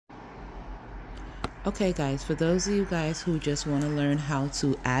Okay guys, for those of you guys who just want to learn how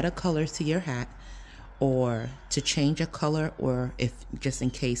to add a color to your hat or to change a color, or if just in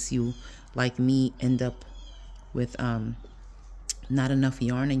case you, like me, end up with not enough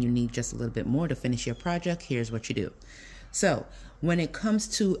yarn and you need just a little bit more to finish your project, here's what you do. So when it comes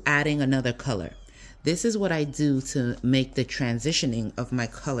to adding another color, this is what I do to make the transitioning of my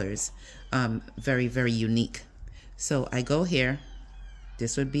colors very, very unique. So I go here.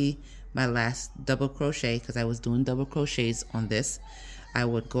 This would be my last double crochet because I was doing double crochets on this. I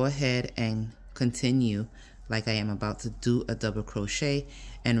would go ahead and continue like I am about to do a double crochet,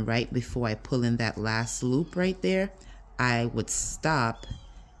 and right before I pull in that last loop right there, I would stop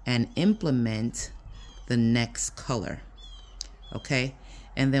and implement the next color. Okay,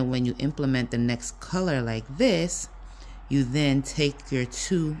 and then when you implement the next color like this, you then take your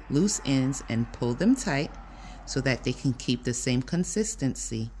two loose ends and pull them tight so that they can keep the same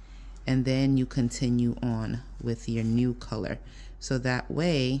consistency, and then you continue on with your new color. So that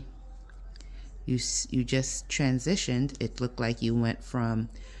way you just transitioned. It looked like you went from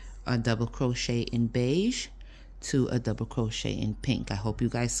a double crochet in beige to a double crochet in pink. I hope you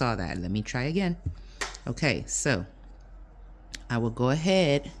guys saw that. Let me try again. Okay, so I will go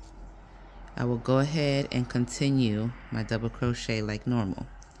ahead and continue my double crochet like normal.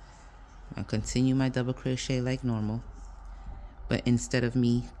 I'll continue my double crochet like normal, but instead of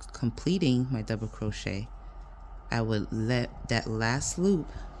me completing my double crochet, I would let that last loop,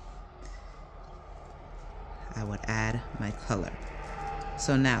 I would add my color.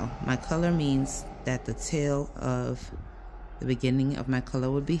 So now my color means that the tail of the beginning of my color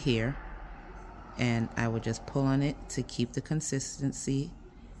would be here, and I would just pull on it to keep the consistency,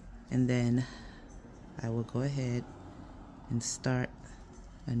 and then I will go ahead and start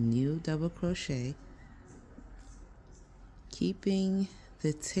a new double crochet, keeping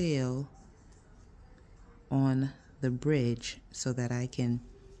the tail on the bridge so that I can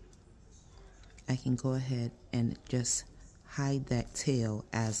go ahead and just hide that tail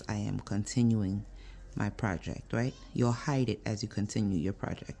as I am continuing my project, right? You'll hide it as you continue your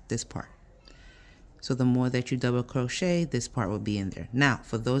project, this part. So the more that you double crochet, this part will be in there. Now,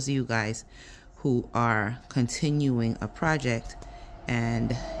 for those of you guys who are continuing a project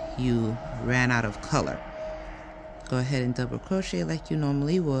and you ran out of color, go ahead and double crochet like you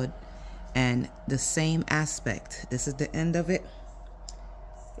normally would, and the same aspect. This is the end of it.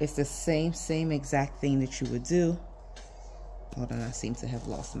 It's the same exact thing that you would do. Hold on, I seem to have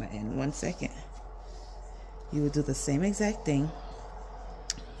lost my end. 1 second. You would do the same exact thing.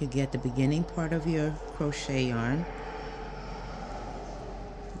 You get the beginning part of your crochet yarn.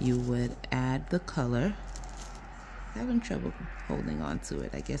 You would add the color. Having trouble holding on to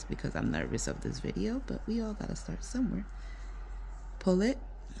it, I guess because I'm nervous of this video, but we all gotta start somewhere. Pull it.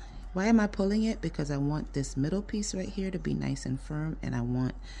 Why am I pulling it? Because I want this middle piece right here to be nice and firm, and I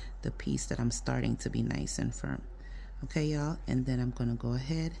want the piece that I'm starting to be nice and firm. Okay, y'all, and then I'm gonna go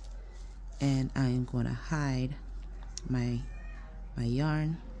ahead and I am gonna hide my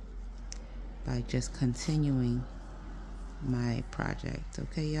yarn by just continuing my project.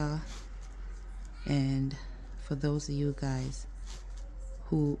 Okay, y'all, and for those of you guys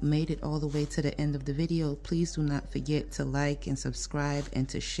who made it all the way to the end of the video, please do not forget to like and subscribe and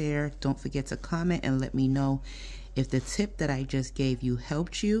to share. Don't forget to comment and let me know if the tip that I just gave you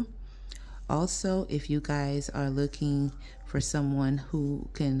helped you. Also, if you guys are looking for someone who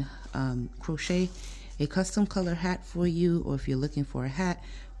can crochet a custom color hat for you, or if you're looking for a hat,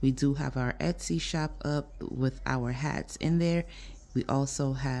 we do have our Etsy shop up with our hats in there. We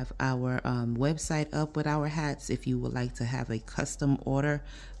also have our website up with our hats. If you would like to have a custom order,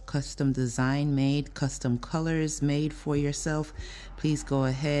 custom design made, custom colors made for yourself, please go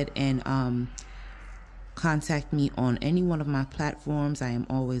ahead and contact me on any one of my platforms. I am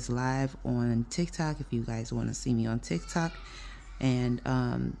always live on TikTok if you guys want to see me on TikTok. And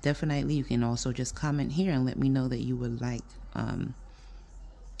definitely you can also just comment here and let me know that you would like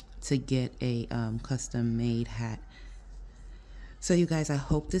to get a custom made hat. So you guys, I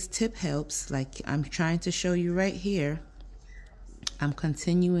hope this tip helps. Like I'm trying to show you right here, I'm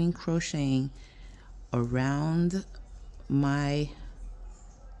continuing crocheting around my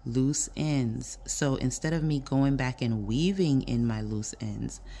loose ends. So instead of me going back and weaving in my loose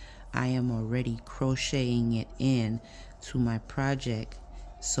ends, I am already crocheting it in to my project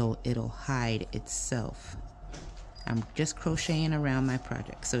so it'll hide itself. I'm just crocheting around my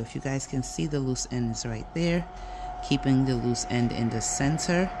project. So if you guys can see the loose ends right there, keeping the loose end in the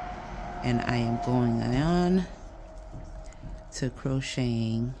center, and I am going on to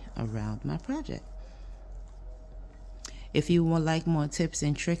crocheting around my project. If you would like more tips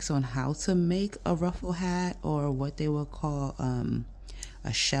and tricks on how to make a ruffle hat, or what they will call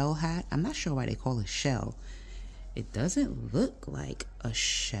a shell hat. I'm not sure why they call it shell. It doesn't look like a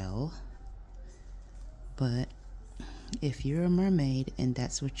shell, but if you're a mermaid and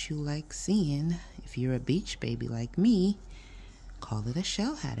that's what you like seeing, if you're a beach baby like me, call it a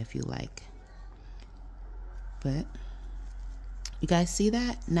shell hat if you like. But you guys see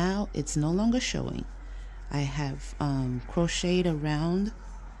that? Now it's no longer showing. I have crocheted around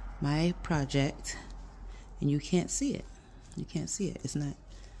my project and you can't see it. You can't see it.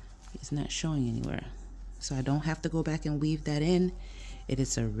 It's not showing anywhere. So I don't have to go back and weave that in. It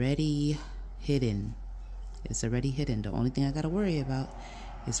is already hidden. It's already hidden. The only thing I got to worry about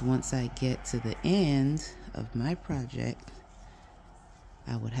is once I get to the end of my project,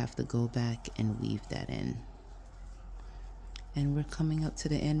 I would have to go back and weave that in. And we're coming up to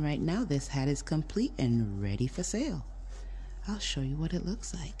the end right now. This hat is complete and ready for sale. I'll show you what it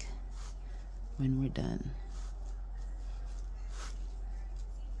looks like when we're done.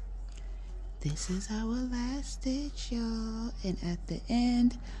 This is our last stitch, y'all. And at the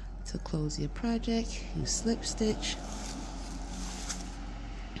end, to close your project, you slip stitch.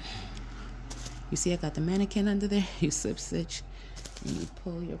 You see I got the mannequin under there. You slip stitch and you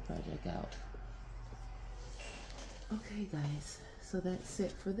pull your project out. Okay guys, so that's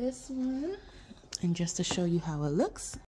it for this one. And just to show you how it looks,